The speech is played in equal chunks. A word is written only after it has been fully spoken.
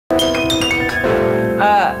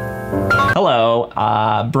Hello,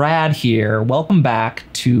 Brad here. Welcome back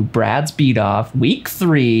to Brad's Beat Off, week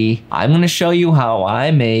 3. I'm gonna show you how I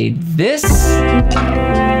made this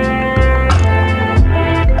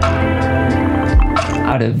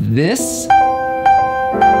out of this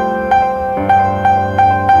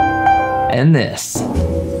and this.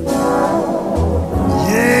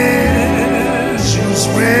 Yes, you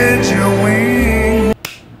spread your wings.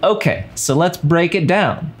 Okay, so let's break it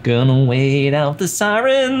down. Gonna wait out the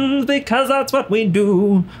sirens because that's what we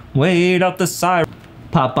do. Wait out the sirens.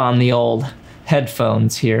 Pop on the old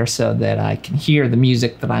headphones here so that I can hear the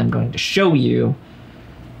music that I'm going to show you.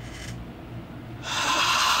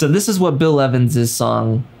 So this is what Bill Evans'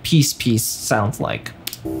 song Peace Peace sounds like.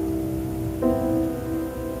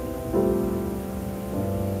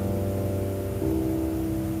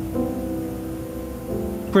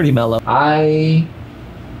 Pretty mellow. I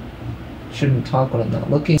shouldn't talk when I'm not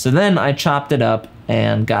looking. So then I chopped it up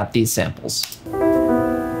and got these samples.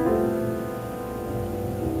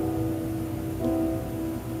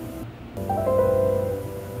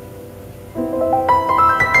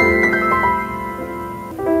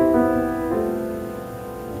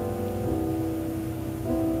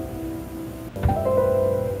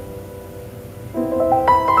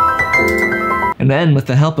 And then with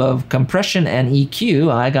the help of compression and EQ,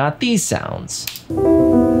 I got these sounds.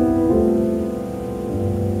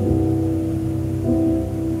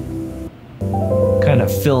 Kind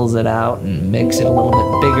of fills it out and makes it a little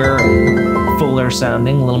bit bigger and fuller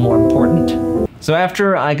sounding, a little more important. So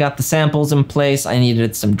after I got the samples in place, I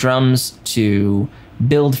needed some drums to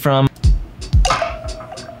build from.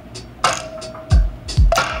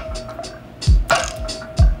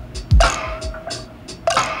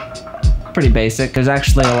 Pretty basic. There's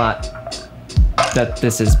actually a lot that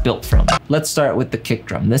this is built from. Let's start with the kick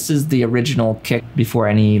drum. This is the original kick before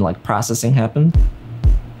any like processing happened.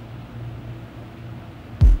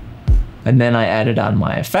 And then I added on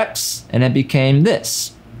my effects and it became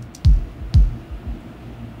this.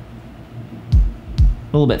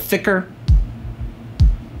 A little bit thicker.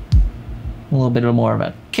 A little bit more of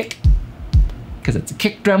a kick because it's a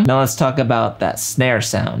kick drum. Now let's talk about that snare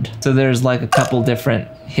sound. So there's like a couple different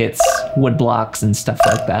hits, wood blocks and stuff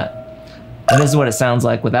like that. And this is what it sounds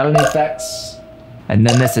like without any effects. And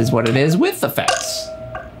then this is what it is with effects.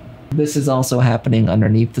 This is also happening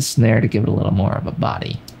underneath the snare to give it a little more of a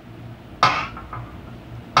body.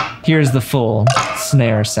 Here's the full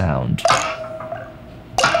snare sound.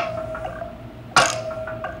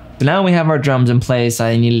 So now we have our drums in place.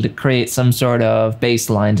 I needed to create some sort of bass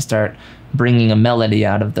line to start bringing a melody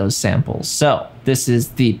out of those samples. So this is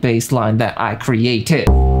the bass line that I created.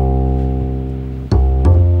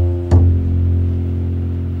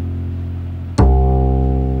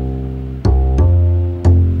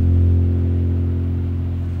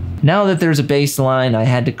 Now that there's a bass line, I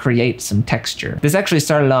had to create some texture. This actually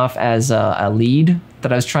started off as a lead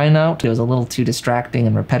that I was trying out. It was a little too distracting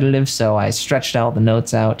and repetitive, so I stretched out the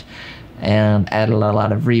notes out and added a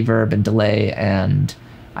lot of reverb and delay, and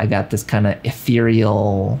I got this kind of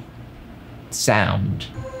ethereal sound.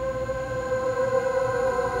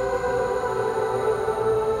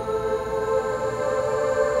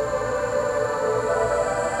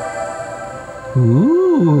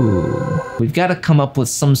 Ooh. We've got to come up with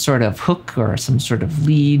some sort of hook or some sort of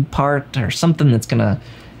lead part or something that's gonna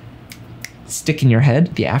stick in your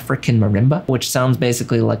head. The African marimba, which sounds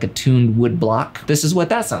basically like a tuned wood block. This is what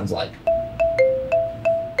that sounds like.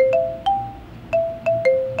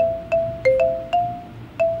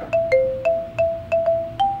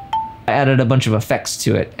 I added a bunch of effects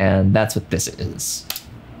to it, and that's what this is.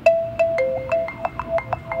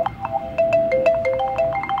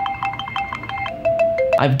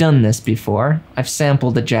 I've done this before. I've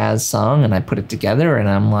sampled a jazz song and I put it together and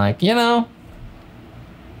I'm like, you know,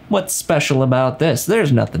 what's special about this?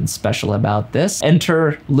 There's nothing special about this.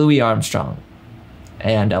 Enter Louie Armstrong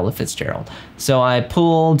and Ella Fitzgerald. So I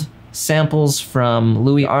pulled samples from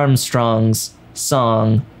Louie Armstrong's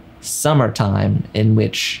song Summertime, in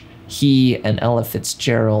which he and Ella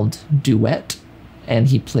Fitzgerald duet and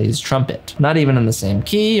he plays trumpet. Not even in the same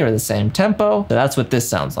key or the same tempo. So that's what this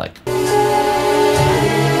sounds like.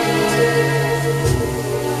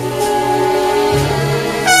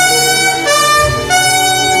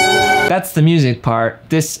 That's the music part.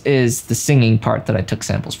 This is the singing part that I took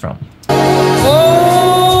samples from. Oh,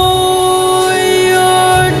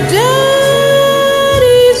 your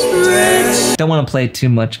daddy's rich. Don't want to play too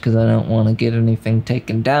much because I don't want to get anything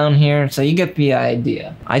taken down here. So you get the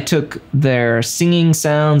idea. I took their singing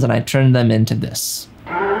sounds and I turned them into this.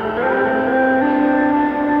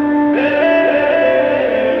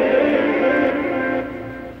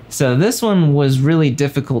 So this one was really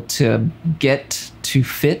difficult to get to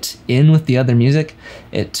fit in with the other music.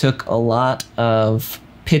 It took a lot of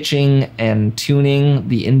pitching and tuning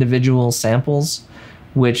the individual samples,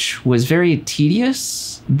 which was very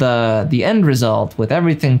tedious. The end result with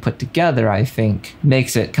everything put together, I think,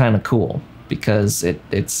 makes it kind of cool because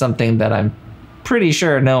it's something that I'm pretty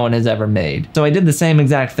sure no one has ever made. So I did the same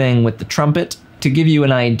exact thing with the trumpet. To give you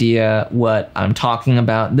an idea what I'm talking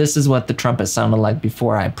about, this is what the trumpet sounded like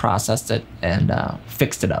before I processed it and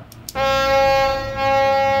fixed it up.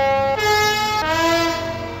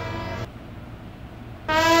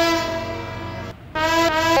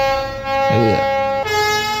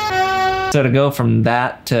 So to go from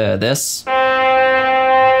that to this.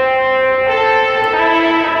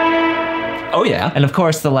 Oh yeah. And of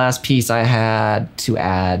course the last piece I had to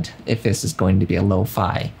add, if this is going to be a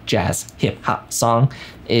lo-fi jazz hip hop song,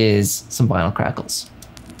 is some vinyl crackles.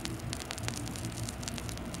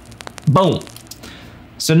 Boom.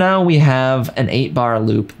 So now we have an 8-bar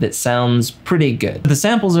loop that sounds pretty good. The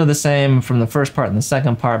samples are the same from the first part and the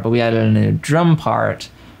second part, but we added a new drum part.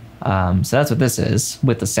 So that's what this is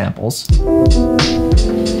with the samples.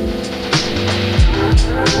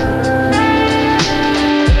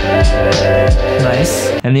 Nice.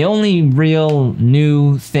 And the only real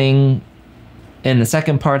new thing in the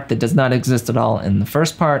second part that does not exist at all in the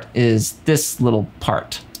first part is this little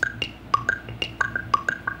part.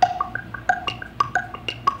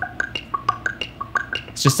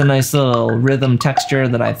 It's just a nice little rhythm texture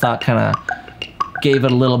that I thought kind of gave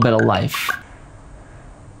it a little bit of life.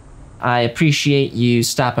 I appreciate you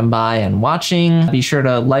stopping by and watching. Be sure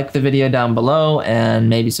to like the video down below and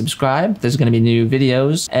maybe subscribe. There's going to be new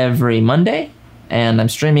videos every Monday. And I'm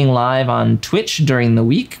streaming live on Twitch during the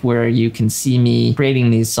week where you can see me creating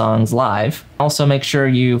these songs live. Also make sure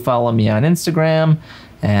you follow me on Instagram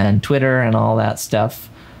and Twitter and all that stuff.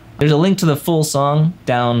 There's a link to the full song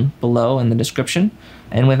down below in the description.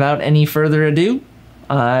 And without any further ado,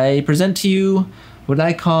 I present to you what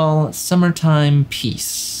I call Summertime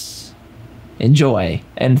Peace. Enjoy,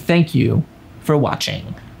 and thank you for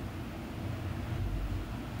watching.